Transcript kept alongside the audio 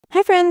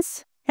Hi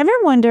friends! Ever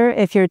wonder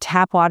if your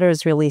tap water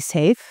is really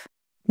safe?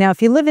 Now,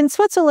 if you live in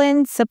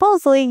Switzerland,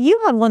 supposedly you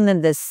have one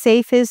of the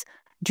safest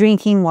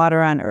drinking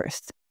water on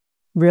earth.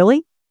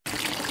 Really?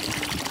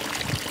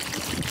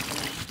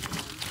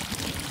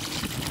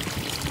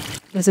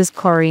 This is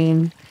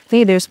chlorine.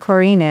 Hey, there's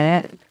chlorine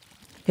in it.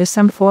 There's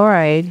some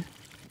fluoride.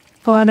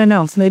 Well, I don't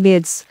know. Maybe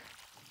it's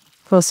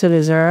closer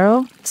to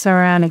zero.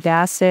 Cyanuric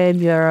acid,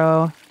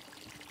 zero.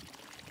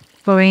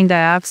 Chlorine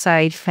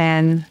dioxide,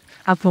 fan,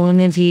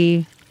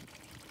 alkalinity.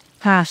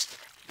 Past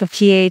the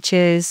pH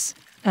is,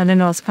 I don't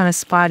know, it's kind of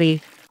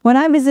spotty. When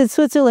I visit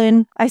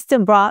Switzerland, I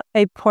still brought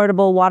a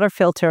portable water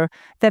filter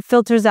that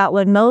filters out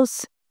what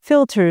most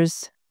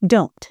filters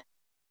don't.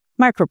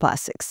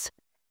 Microplastics.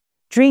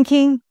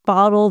 Drinking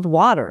bottled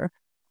water,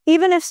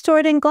 even if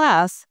stored in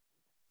glass,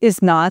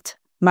 is not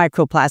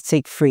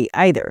microplastic free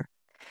either.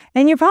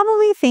 And you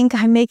probably think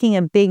I'm making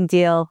a big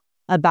deal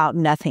about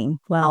nothing.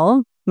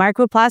 Well,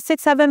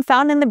 microplastics have been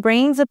found in the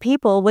brains of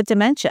people with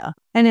dementia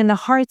and in the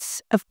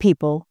hearts of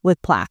people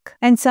with plaque.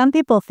 And some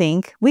people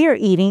think we are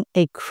eating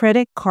a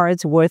credit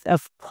card's worth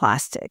of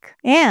plastic.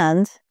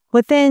 And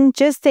within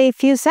just a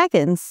few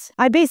seconds,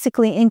 I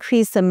basically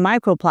increased the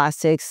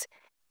microplastics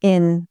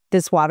in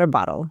this water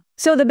bottle.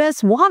 So the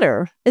best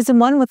water is the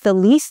one with the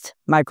least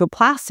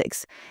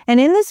microplastics. And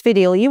in this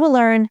video, you will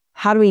learn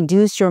how to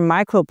reduce your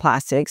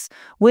microplastics,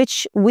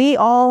 which we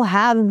all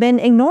have been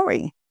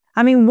ignoring.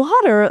 I mean,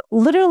 water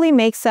literally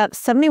makes up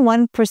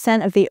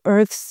 71% of the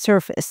Earth's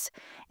surface,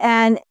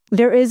 and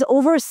there is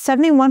over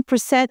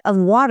 71% of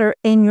water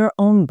in your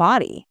own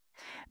body.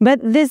 But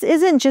this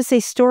isn't just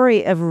a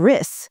story of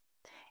risk.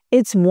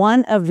 It's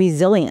one of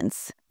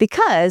resilience,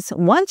 because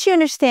once you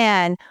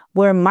understand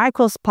where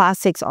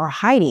microplastics are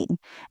hiding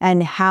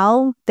and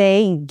how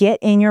they get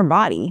in your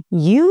body,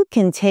 you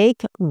can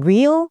take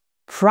real,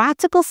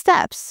 practical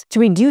steps to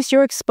reduce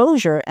your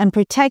exposure and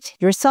protect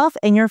yourself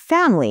and your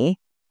family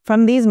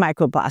from these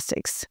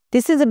microplastics.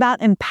 This is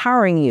about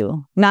empowering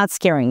you, not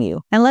scaring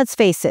you. And let's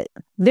face it,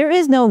 there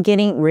is no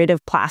getting rid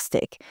of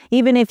plastic,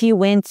 even if you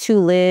went to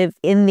live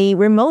in the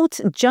remote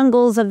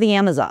jungles of the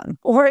Amazon,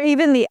 or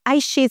even the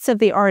ice sheets of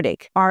the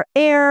Arctic. Our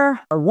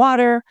air, our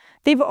water,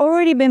 they've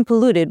already been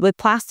polluted with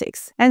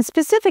plastics. And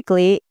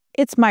specifically,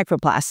 it's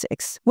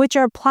microplastics, which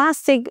are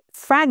plastic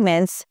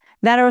fragments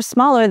that are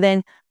smaller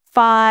than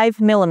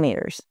 5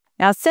 millimeters.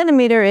 Now,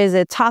 centimeter is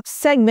a top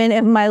segment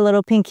of my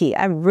little pinky.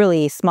 I have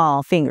really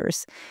small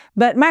fingers.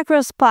 But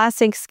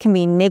microplastics can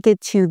be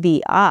naked to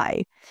the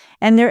eye.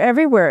 And they're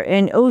everywhere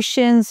in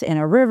oceans, in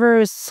our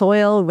rivers,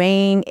 soil,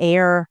 rain,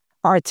 air,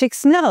 Arctic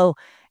snow.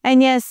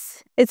 And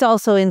yes, it's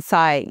also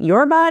inside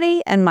your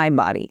body and my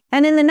body.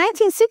 And in the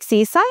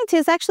 1960s,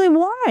 scientists actually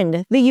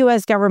warned the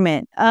US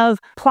government of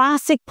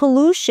plastic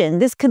pollution,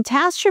 this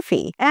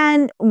catastrophe.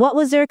 And what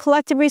was their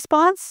collective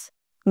response?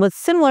 Was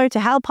similar to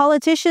how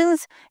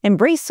politicians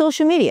embrace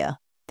social media.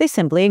 They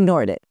simply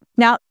ignored it.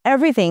 Now,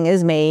 everything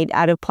is made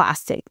out of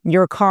plastic.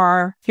 Your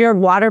car, your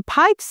water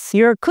pipes,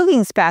 your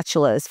cooking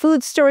spatulas,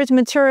 food storage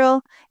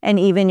material, and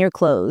even your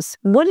clothes.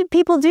 What did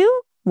people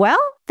do? Well,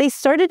 they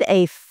started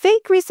a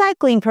fake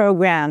recycling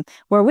program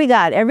where we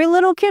got every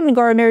little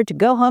kindergartner to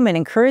go home and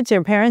encourage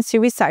their parents to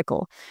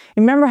recycle.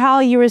 Remember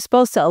how you were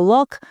supposed to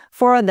look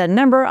for the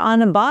number on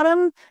the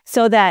bottom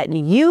so that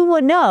you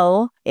would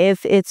know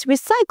if it's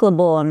recyclable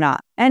or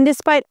not? And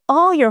despite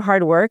all your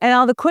hard work and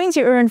all the coins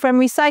you earned from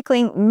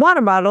recycling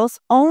water bottles,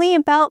 only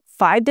about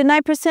 5 to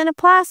 9% of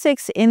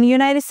plastics in the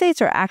United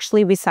States are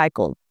actually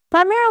recycled.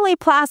 Primarily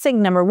plastic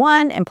number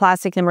 1 and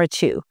plastic number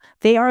 2.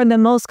 They are the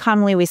most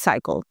commonly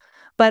recycled.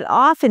 But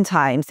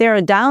oftentimes, they are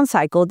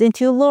downcycled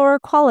into lower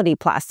quality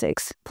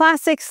plastics.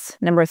 Plastics,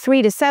 number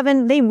 3 to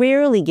 7, they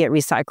rarely get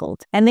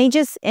recycled, and they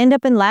just end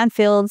up in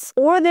landfills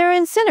or they're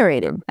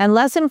incinerated. And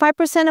less than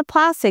 5% of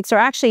plastics are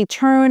actually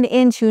turned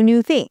into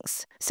new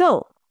things.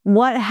 So,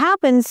 what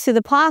happens to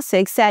the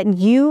plastics that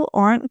you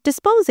aren't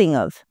disposing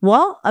of?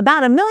 Well,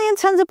 about 1 million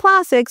tons of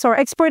plastics are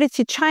exported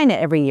to China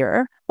every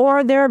year,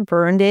 or they're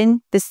burned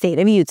in the state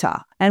of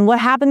Utah. And what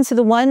happens to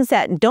the ones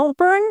that don't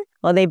burn?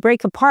 Well, they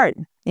break apart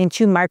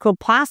into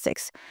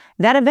microplastics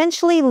that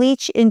eventually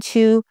leach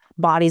into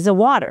bodies of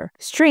water,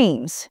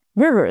 streams,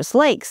 rivers,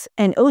 lakes,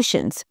 and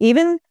oceans.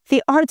 Even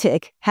the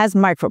Arctic has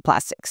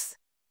microplastics.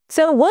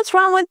 So what's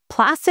wrong with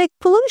plastic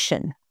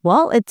pollution?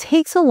 Well, it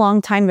takes a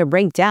long time to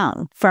break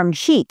down, from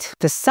heat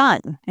to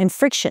sun and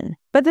friction.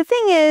 But the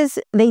thing is,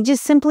 they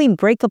just simply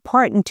break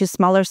apart into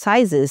smaller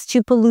sizes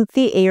to pollute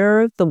the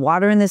air, the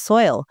water, and the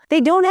soil.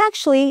 They don't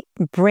actually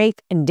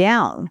break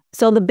down.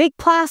 So the big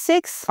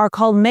plastics are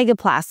called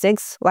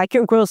megaplastics, like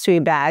your grocery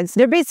bags.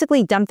 They're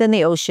basically dumped in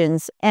the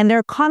oceans, and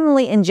they're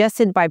commonly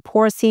ingested by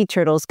poor sea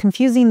turtles,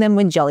 confusing them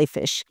with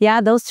jellyfish. Yeah,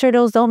 those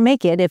turtles don't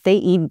make it if they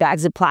eat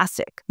bags of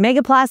plastic.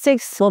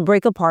 Megaplastics will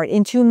break apart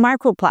into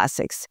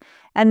microplastics.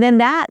 And then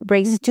that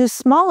breaks into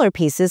smaller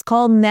pieces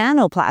called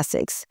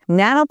nanoplastics.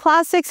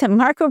 Nanoplastics and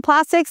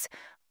microplastics,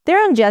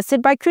 they're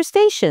ingested by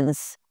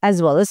crustaceans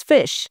as well as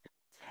fish.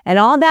 And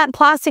all that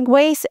plastic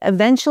waste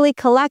eventually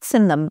collects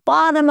in the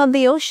bottom of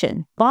the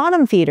ocean.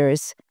 Bottom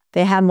feeders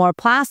They have more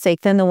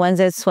plastic than the ones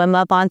that swim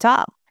up on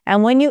top.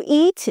 And when you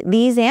eat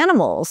these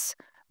animals,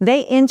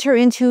 they enter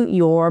into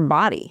your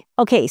body.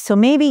 Okay, so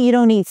maybe you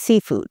don't eat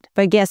seafood,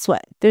 but guess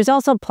what? There's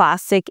also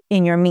plastic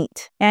in your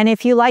meat. And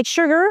if you like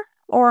sugar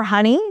or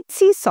honey,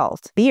 sea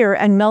salt, beer,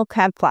 and milk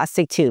have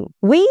plastic too.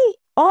 We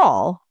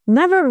all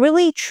never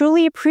really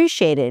truly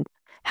appreciated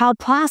how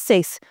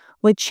plastics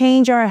would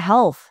change our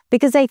health,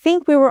 because I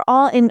think we were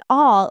all in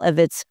awe of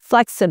its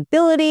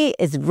flexibility,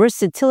 its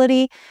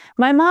versatility.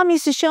 My mom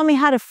used to show me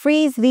how to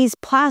freeze these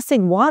plastic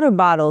water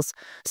bottles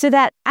so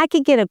that I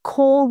could get a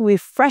cold,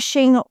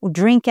 refreshing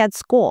drink at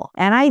school.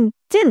 And I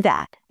did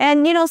that.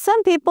 And you know,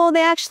 some people,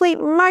 they actually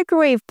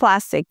microwave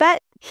plastic,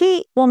 but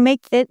heat will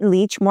make it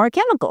leach more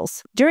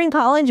chemicals. During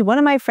college, one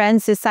of my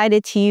friends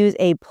decided to use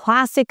a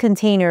plastic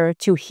container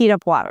to heat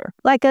up water,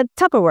 like a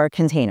Tupperware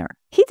container.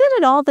 He did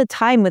it all the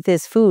time with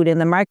his food in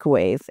the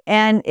microwave,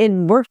 and it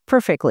worked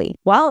perfectly.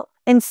 Well,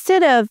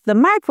 instead of the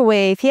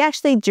microwave, he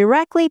actually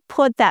directly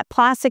put that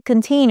plastic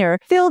container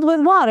filled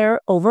with water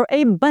over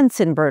a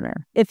Bunsen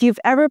burner. If you've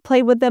ever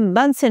played with the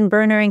Bunsen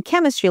burner in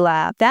chemistry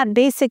lab, that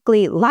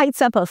basically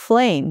lights up a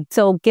flame.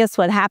 So guess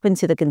what happened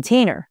to the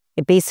container?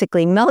 It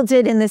basically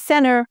melted in the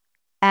center,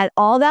 and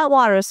all that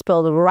water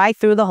spilled right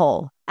through the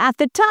hole. At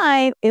the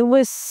time, it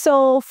was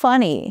so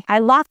funny. I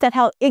laughed at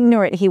how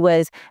ignorant he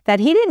was,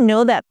 that he didn't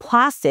know that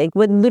plastic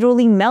would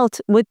literally melt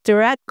with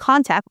direct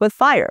contact with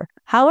fire.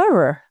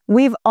 However,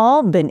 we've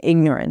all been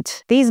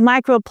ignorant. These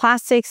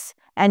microplastics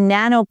and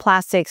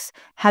nanoplastics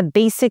have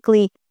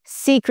basically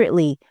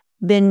secretly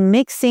been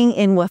mixing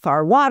in with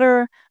our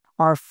water,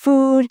 our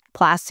food,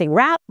 plastic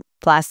wrap,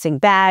 plastic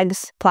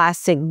bags,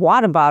 plastic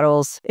water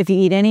bottles. If you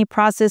eat any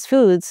processed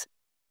foods,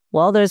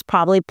 well, there's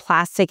probably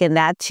plastic in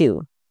that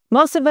too.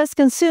 Most of us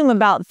consume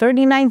about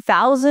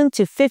 39,000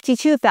 to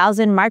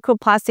 52,000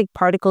 microplastic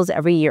particles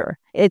every year.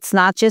 It's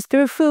not just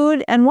through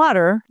food and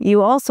water,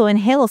 you also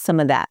inhale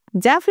some of that.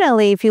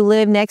 Definitely, if you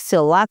live next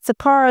to lots of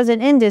cars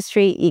and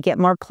industry, you get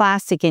more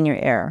plastic in your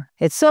air.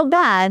 It's so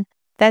bad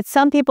that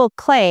some people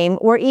claim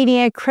we're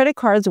eating a credit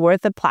card's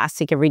worth of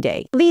plastic every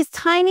day. These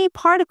tiny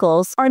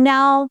particles are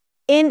now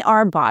in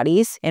our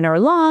bodies, in our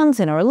lungs,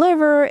 in our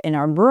liver, in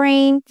our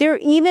brain. They're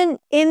even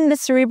in the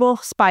cerebral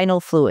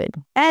spinal fluid.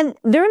 And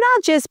they're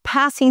not just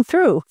passing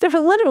through, they're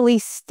literally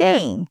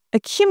staying,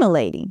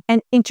 accumulating,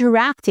 and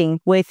interacting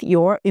with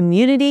your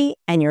immunity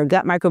and your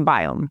gut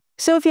microbiome.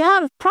 So if you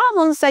have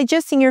problems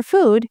digesting your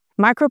food,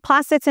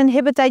 microplastics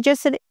inhibit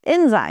digestive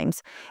enzymes.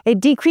 It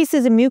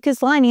decreases the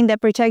mucus lining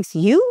that protects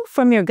you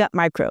from your gut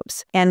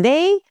microbes. And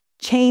they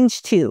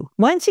change too.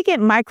 Once you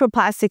get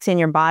microplastics in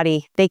your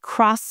body, they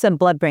cross the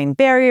blood-brain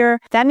barrier.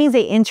 That means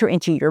they enter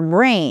into your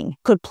brain.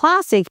 Could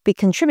plastic be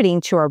contributing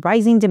to our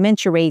rising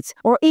dementia rates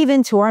or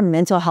even to our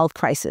mental health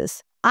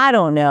crisis? I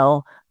don't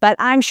know, but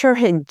I'm sure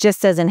it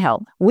just doesn't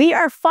help. We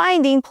are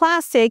finding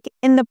plastic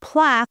in the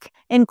plaque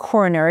in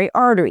coronary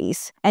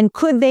arteries. And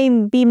could they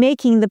be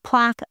making the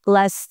plaque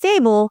less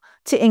stable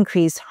to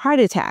increase heart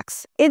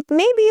attacks? It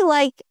may be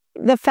like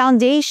the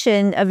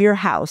foundation of your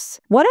house.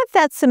 What if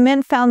that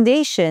cement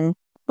foundation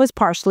was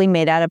partially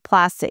made out of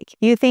plastic?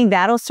 You think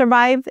that'll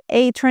survive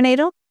a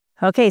tornado?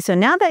 Okay, so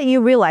now that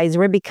you realize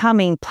we're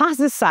becoming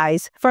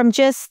plasticized from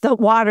just the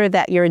water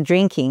that you're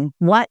drinking,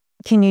 what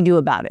can you do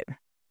about it?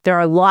 There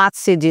are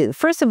lots to do.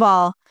 First of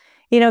all,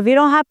 if you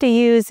don't have to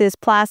use this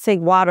plastic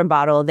water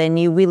bottle, then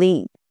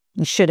you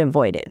should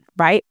avoid it,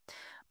 right?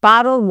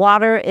 Bottled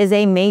water is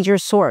a major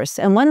source,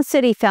 and one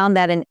study found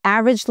that an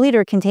average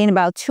liter contained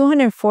about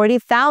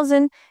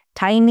 240,000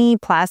 tiny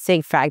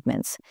plastic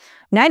fragments,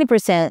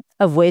 90%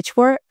 of which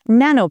were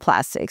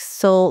nanoplastics,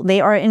 so they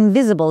are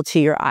invisible to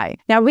your eye.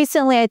 Now,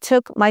 recently I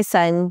took my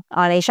son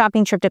on a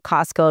shopping trip to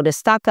Costco to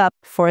stock up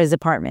for his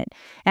apartment,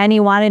 and he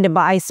wanted to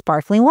buy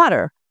sparkling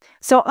water.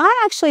 So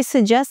I actually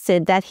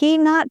suggested that he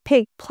not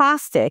pick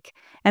plastic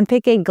and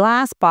pick a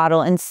glass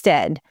bottle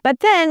instead. But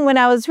then when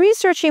I was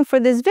researching for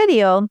this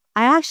video,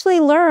 I actually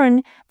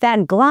learned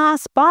that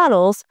glass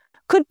bottles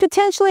could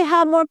potentially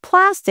have more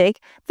plastic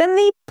than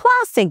the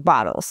plastic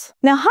bottles.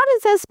 Now, how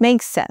does this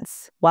make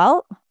sense?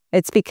 Well,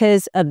 it's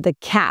because of the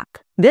cap.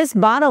 This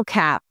bottle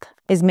cap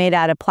is made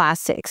out of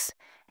plastics.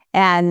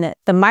 And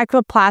the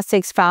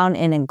microplastics found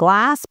in a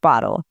glass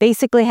bottle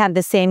basically have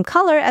the same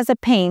color as a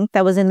paint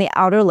that was in the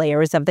outer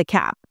layers of the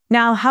cap.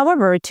 Now,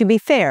 however, to be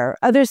fair,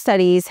 other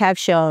studies have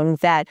shown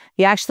that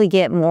you actually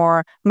get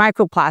more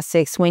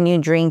microplastics when you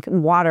drink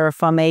water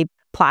from a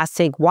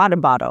plastic water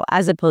bottle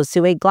as opposed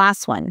to a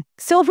glass one.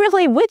 So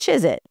really, which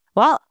is it?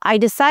 Well, I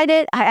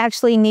decided I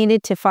actually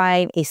needed to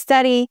find a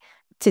study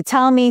to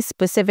tell me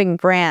specific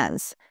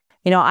brands.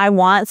 I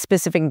want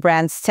specific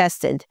brands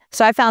tested.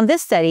 So I found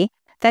this study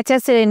that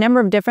tested a number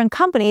of different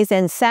companies,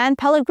 and San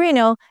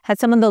Pellegrino had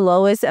some of the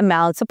lowest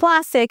amounts of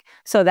plastic,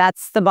 so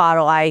that's the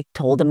bottle I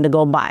told them to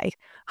go buy.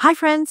 Hi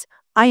friends,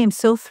 I am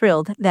so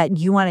thrilled that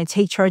you want to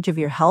take charge of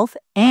your health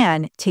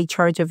and take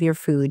charge of your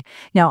food.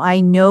 Now,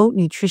 I know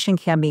nutrition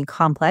can be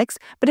complex,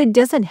 but it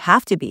doesn't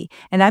have to be,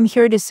 and I'm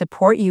here to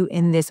support you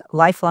in this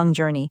lifelong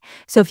journey.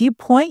 So if you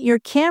point your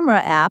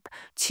camera app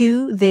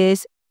to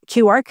this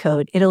QR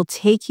code, it'll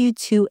take you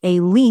to a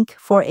link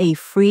for a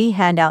free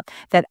handout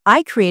that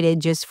I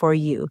created just for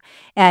you.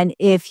 And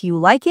if you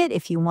like it,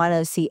 if you want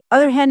to see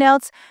other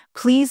handouts,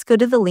 please go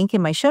to the link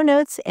in my show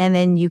notes, and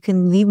then you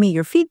can leave me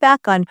your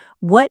feedback on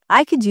what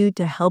I could do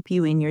to help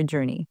you in your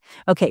journey.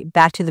 Okay,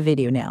 back to the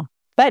video now.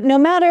 But no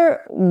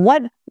matter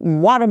what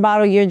water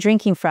bottle you're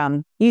drinking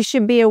from, you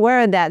should be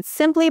aware that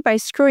simply by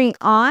screwing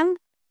on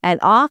and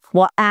off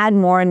will add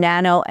more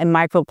nano and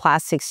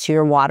microplastics to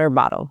your water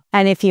bottle.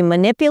 And if you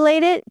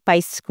manipulate it by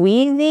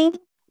squeezing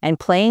and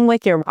playing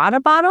with your water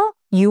bottle,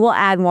 you will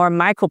add more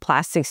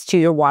microplastics to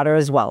your water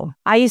as well.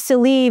 I used to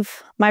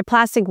leave my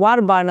plastic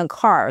water bottle in the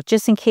car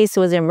just in case it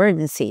was an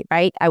emergency,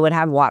 right? I would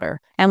have water.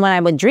 And when I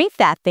would drink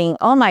that thing,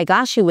 oh my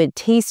gosh, it would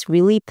taste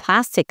really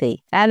plasticky.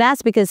 And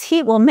that's because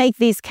heat will make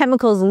these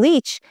chemicals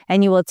leach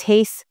and you will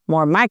taste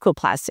more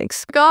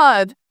microplastics.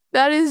 God.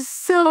 That is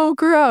so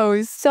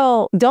gross.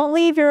 So don't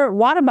leave your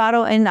water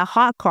bottle in a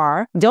hot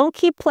car. Don't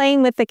keep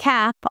playing with the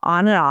cap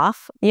on and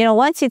off.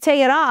 Once you take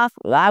it off,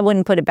 I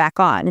wouldn't put it back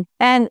on.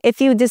 And if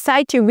you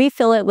decide to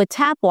refill it with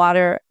tap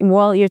water,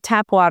 well, your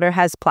tap water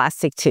has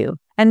plastic too.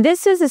 And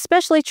this is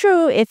especially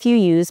true if you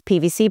use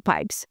PVC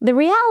pipes. The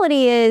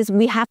reality is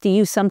we have to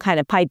use some kind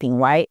of piping,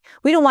 right?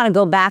 We don't want to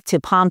go back to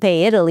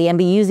Pompeii, Italy and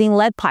be using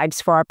lead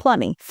pipes for our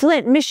plumbing.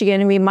 Flint,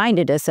 Michigan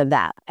reminded us of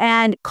that.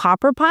 And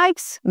copper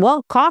pipes?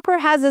 Well, copper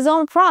has its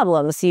own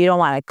problems. So you don't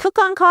want to cook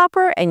on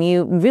copper and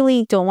you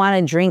really don't want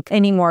to drink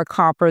any more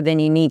copper than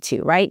you need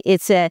to, right?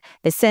 It's an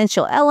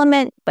essential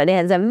element, but it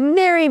has a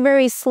very,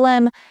 very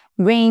slim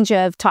range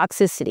of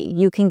toxicity.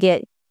 You can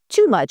get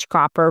too much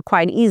copper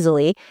quite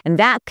easily, and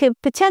that could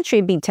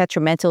potentially be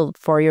detrimental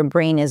for your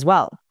brain as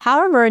well.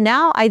 However,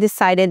 now I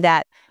decided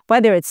that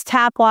whether it's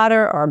tap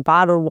water or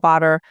bottled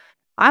water,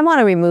 I want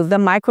to remove the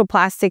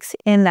microplastics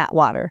in that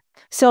water.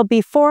 So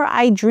before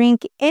I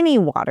drink any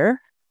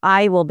water,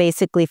 I will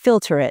basically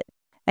filter it.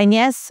 And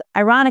yes,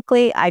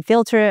 ironically, I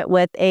filter it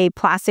with a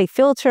plastic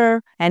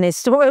filter and it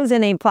stores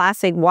in a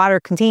plastic water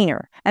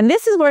container. And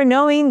this is where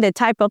knowing the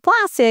type of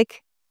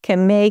plastic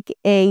can make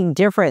a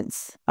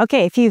difference.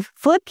 Okay, if you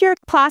flip your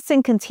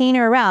plastic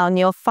container around,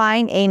 you'll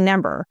find a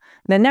number.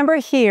 The number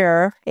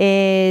here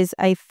is,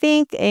 I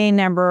think, a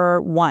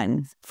number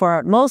 1.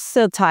 For most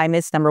of the time,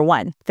 it's number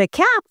 1. The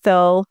cap,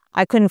 though,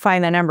 I couldn't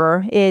find the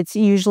number. It's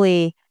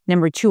usually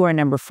number 2 or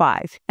number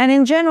 5. And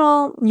in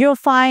general, you'll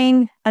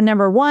find a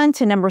number 1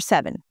 to number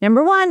 7.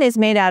 Number 1 is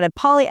made out of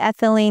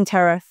polyethylene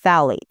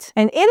terephthalate,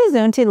 and it is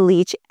known to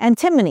leach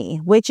antimony,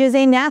 which is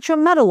a natural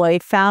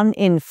metalloid found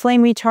in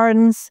flame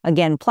retardants,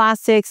 again,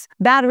 plastics,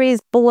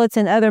 batteries, bullets,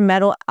 and other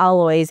metal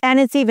alloys, and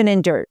it's even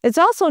in dirt. It's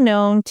also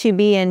known to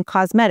be in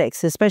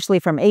cosmetics, especially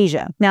from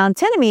Asia. Now,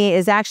 antimony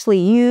is actually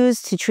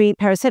used to treat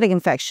parasitic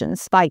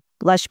infections like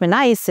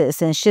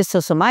leishmaniasis and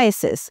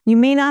schistosomiasis. You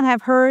may not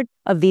have heard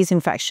of these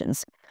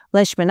infections.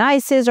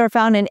 Leishmaniasis are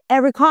found in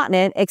every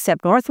continent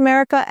except North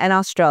America and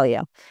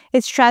Australia.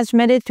 It's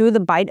transmitted through the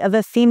bite of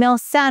a female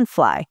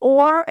sandfly,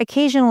 or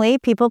occasionally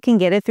people can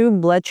get it through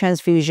blood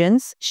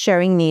transfusions,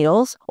 sharing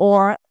needles,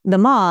 or the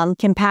mom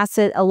can pass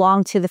it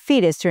along to the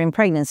fetus during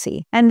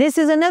pregnancy. And this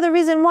is another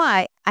reason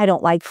why I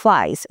don't like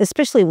flies,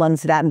 especially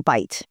ones that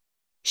bite.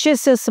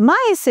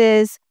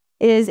 Schistosomiasis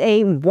is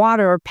a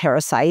water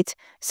parasite,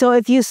 so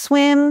if you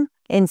swim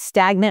in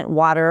stagnant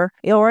water,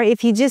 or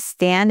if you just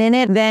stand in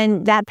it,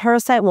 then that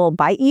parasite will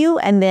bite you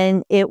and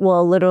then it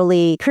will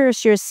literally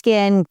pierce your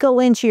skin, go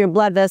into your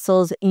blood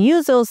vessels,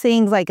 use those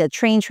things like a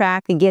train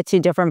track to get to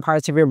different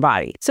parts of your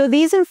body. So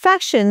these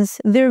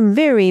infections, they're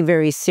very,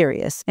 very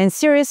serious. And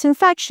serious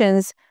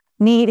infections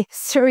need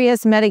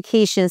serious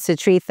medications to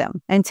treat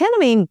them.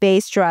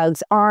 Antimony-based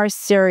drugs are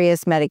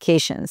serious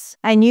medications.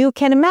 And you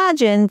can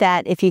imagine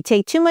that if you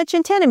take too much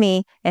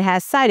antimony, it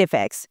has side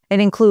effects.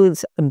 It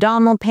includes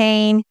abdominal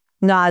pain,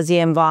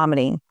 nausea, and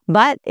vomiting.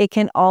 But it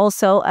can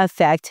also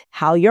affect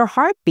how your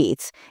heart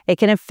beats. It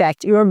can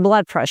affect your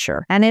blood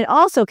pressure. And it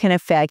also can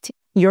affect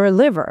your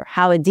liver,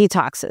 how it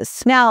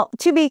detoxes. Now,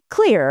 to be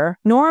clear,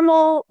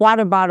 normal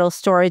water bottle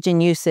storage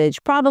and usage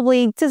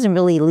probably doesn't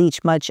really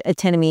leach much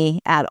antimony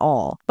at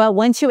all. But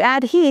once you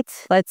add heat,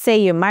 let's say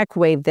you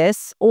microwave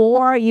this,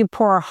 or you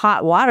pour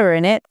hot water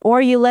in it,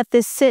 or you let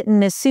this sit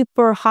in a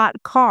super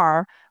hot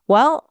car,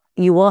 well,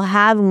 you will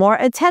have more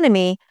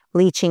antimony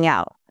leaching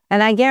out.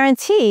 And I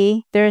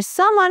guarantee there's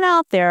someone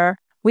out there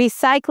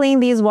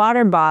recycling these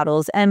water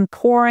bottles and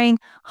pouring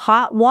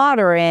hot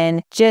water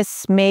in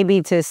just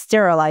maybe to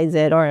sterilize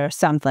it or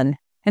something.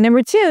 And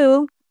number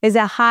 2 is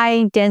a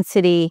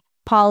high-density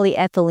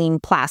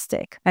polyethylene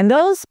plastic. And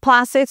those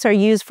plastics are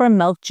used for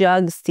milk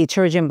jugs,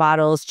 detergent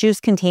bottles,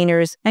 juice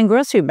containers, and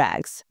grocery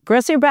bags.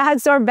 Grocery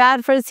bags are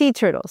bad for sea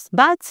turtles,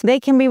 but they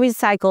can be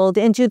recycled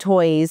into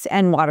toys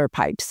and water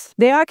pipes.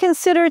 They are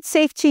considered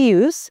safe to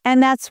use,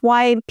 and that's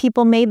why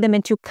people made them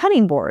into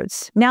cutting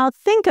boards. Now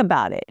think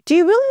about it. Do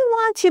you really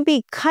want to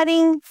be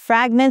cutting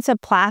fragments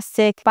of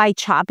plastic by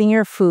chopping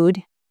your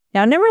food?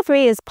 Now, number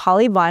 3 is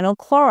polyvinyl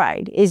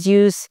chloride is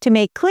used to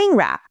make cling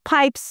wrap,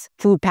 pipes,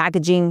 food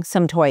packaging,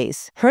 some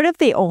toys. Heard of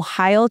the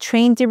Ohio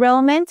train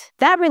derailment?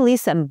 That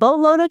released a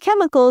boatload of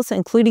chemicals,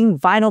 including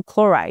vinyl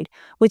chloride,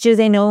 which is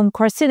a known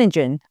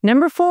carcinogen.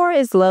 Number 4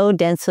 is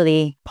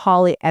low-density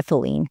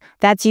polyethylene.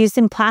 That's used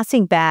in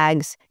plastic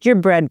bags, your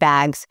bread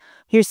bags,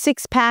 your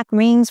 6-pack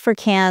rings for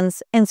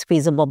cans, and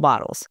squeezable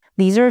bottles.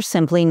 These are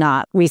simply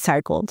not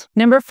recycled.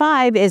 Number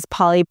 5 is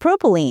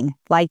polypropylene,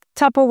 like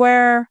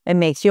Tupperware. It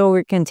makes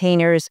yogurt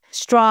containers,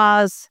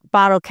 straws,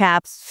 bottle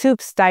caps,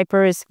 soups,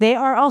 diapers. They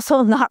are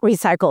also not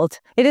recycled.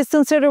 It is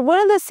considered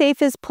one of the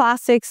safest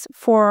plastics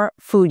for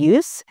food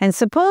use, and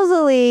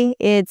supposedly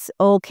it's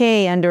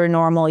okay under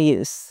normal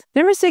use.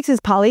 Number 6 is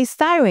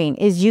polystyrene,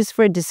 is used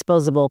for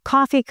disposable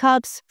coffee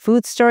cups,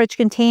 food storage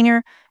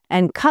container,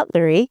 and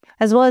cutlery,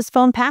 as well as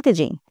phone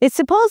packaging. It's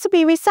supposed to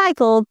be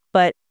recycled,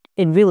 but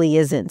it really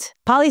isn't.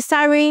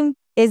 Polystyrene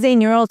is a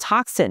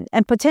neurotoxin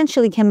and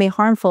potentially can be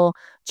harmful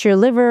to your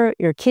liver,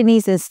 your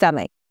kidneys, and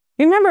stomach.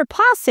 Remember,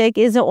 plastic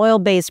is an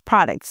oil-based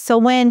product, so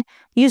when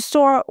you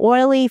store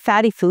oily,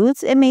 fatty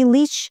foods, it may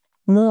leach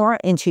more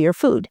into your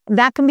food.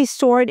 That can be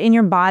stored in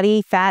your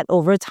body fat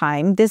over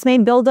time. This may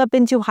build up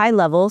into high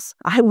levels.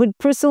 I would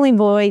personally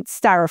avoid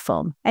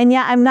styrofoam. And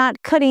yeah, I'm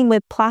not cutting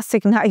with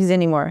plastic knives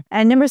anymore.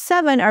 And number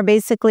 7 are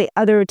basically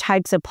other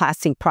types of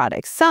plastic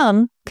products.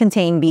 Some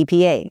contain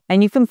BPA.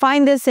 And you can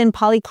find this in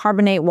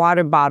polycarbonate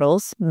water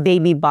bottles,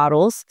 baby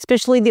bottles,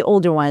 especially the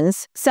older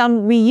ones,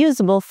 some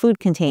reusable food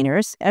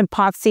containers, and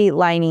epoxy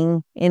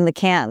lining in the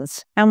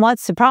cans. And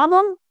what's the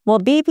problem? Well,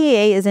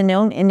 BPA is a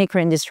known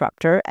endocrine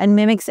disruptor and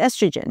mimics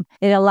estrogen.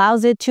 It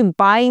allows it to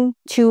bind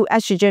to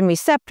estrogen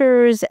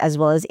receptors as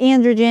well as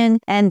androgen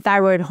and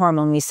thyroid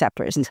hormone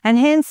receptors, and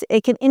hence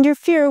it can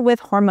interfere with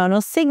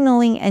hormonal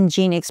signaling and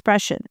gene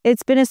expression.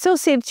 It's been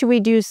associated to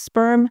reduce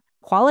sperm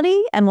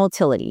quality and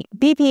motility.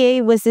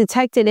 BPA was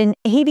detected in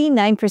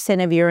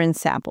 89% of urine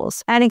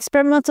samples, and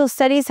experimental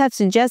studies have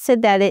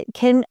suggested that it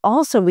can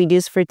also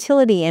reduce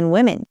fertility in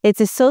women.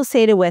 It's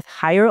associated with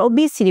higher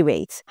obesity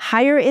rates,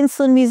 higher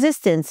insulin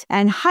resistance,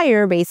 and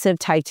higher rates of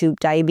type 2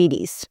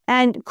 diabetes.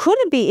 And could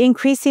it be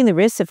increasing the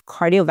risk of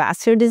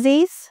cardiovascular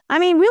disease? I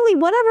mean, really,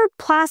 whatever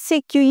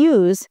plastic you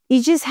use,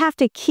 you just have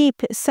to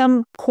keep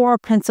some core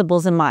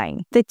principles in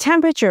mind. The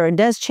temperature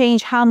does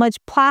change how much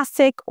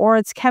plastic or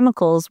its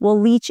chemicals will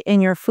leach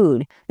in your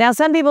food. Now,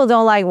 some people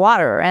don't like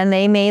water and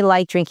they may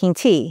like drinking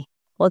tea.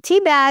 Well, tea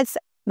bags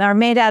are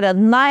made out of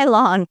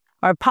nylon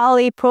or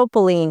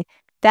polypropylene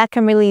that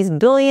can release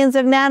billions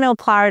of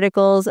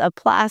nanoparticles of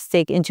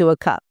plastic into a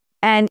cup.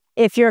 And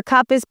if your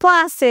cup is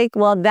plastic,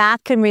 well,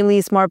 that can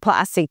release more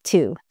plastic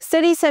too.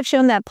 Studies have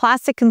shown that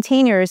plastic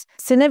containers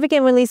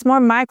significantly release more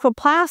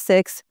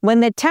microplastics when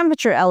the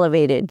temperature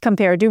elevated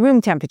compared to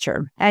room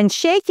temperature. And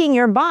shaking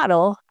your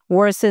bottle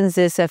worsens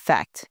this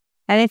effect.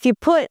 And if you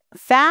put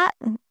fat,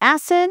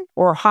 acid,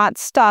 or hot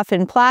stuff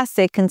in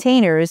plastic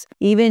containers,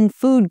 even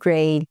food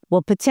grade,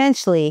 well,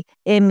 potentially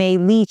it may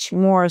leach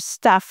more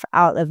stuff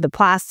out of the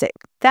plastic.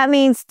 That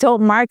means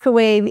don't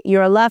microwave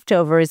your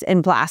leftovers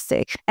in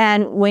plastic.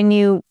 And when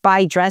you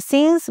buy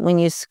dressings, when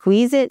you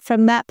squeeze it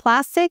from that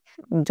plastic,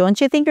 don't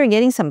you think you're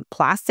getting some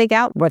plastic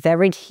out with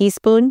every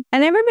teaspoon?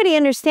 And everybody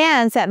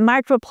understands that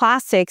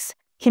microplastics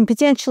can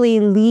potentially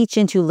leach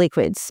into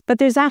liquids. But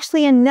there's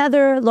actually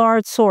another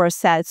large source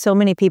that so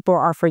many people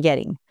are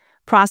forgetting: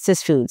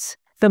 processed foods.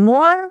 The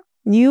more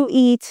you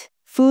eat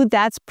food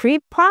that's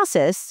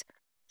pre-processed,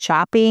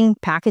 chopping,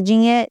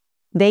 packaging it,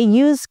 they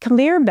use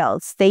conveyor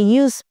belts, they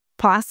use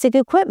plastic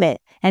equipment,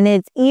 and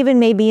it's even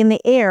maybe in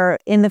the air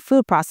in the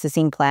food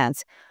processing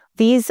plants.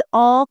 These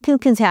all can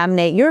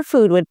contaminate your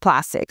food with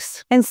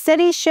plastics. And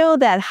studies show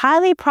that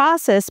highly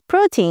processed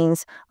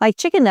proteins like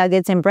chicken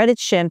nuggets and breaded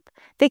shrimp,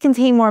 they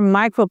contain more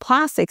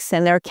microplastics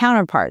than their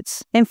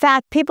counterparts. In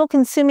fact, people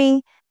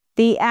consuming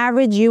the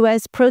average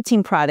U.S.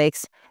 protein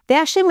products, they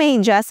actually may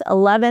ingest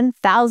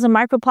 11,000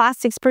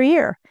 microplastics per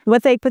year,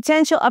 with a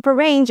potential upper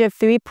range of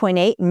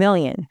 3.8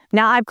 million.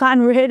 Now, I've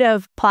gotten rid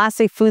of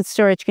plastic food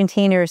storage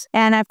containers,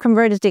 and I've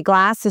converted to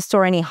glass to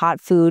store any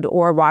hot food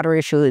or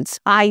watery foods.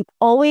 I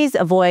always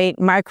avoid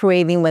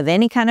microwaving with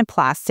any kind of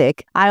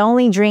plastic. I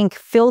only drink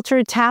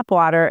filtered tap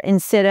water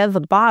instead of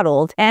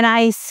bottled, and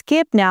I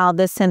skip now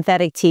the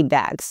synthetic tea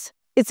bags.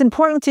 It's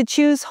important to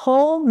choose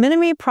whole,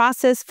 minimally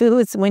processed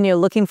foods when you're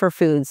looking for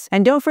foods.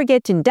 And don't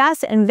forget to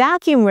dust and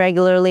vacuum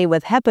regularly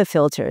with HEPA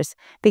filters,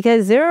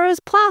 because there is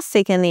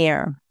plastic in the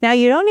air. Now,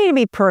 you don't need to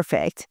be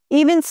perfect.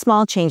 Even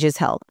small changes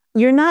help.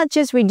 You're not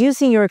just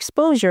reducing your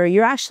exposure,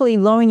 you're actually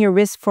lowering your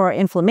risk for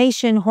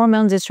inflammation,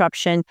 hormone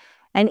disruption,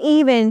 and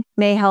even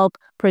may help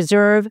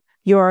preserve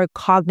your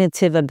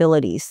cognitive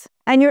abilities.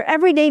 And your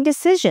everyday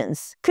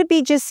decisions could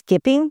be just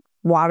skipping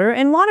water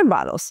and water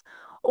bottles,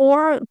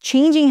 or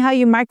changing how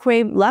you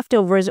microwave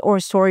leftovers or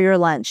store your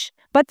lunch.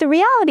 But the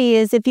reality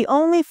is, if you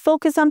only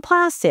focus on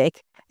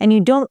plastic and you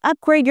don't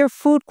upgrade your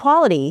food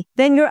quality,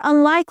 then you're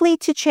unlikely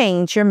to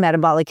change your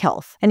metabolic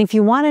health. And if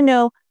you want to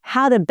know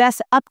how to best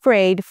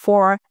upgrade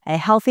for a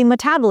healthy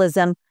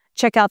metabolism,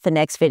 check out the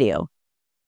next video.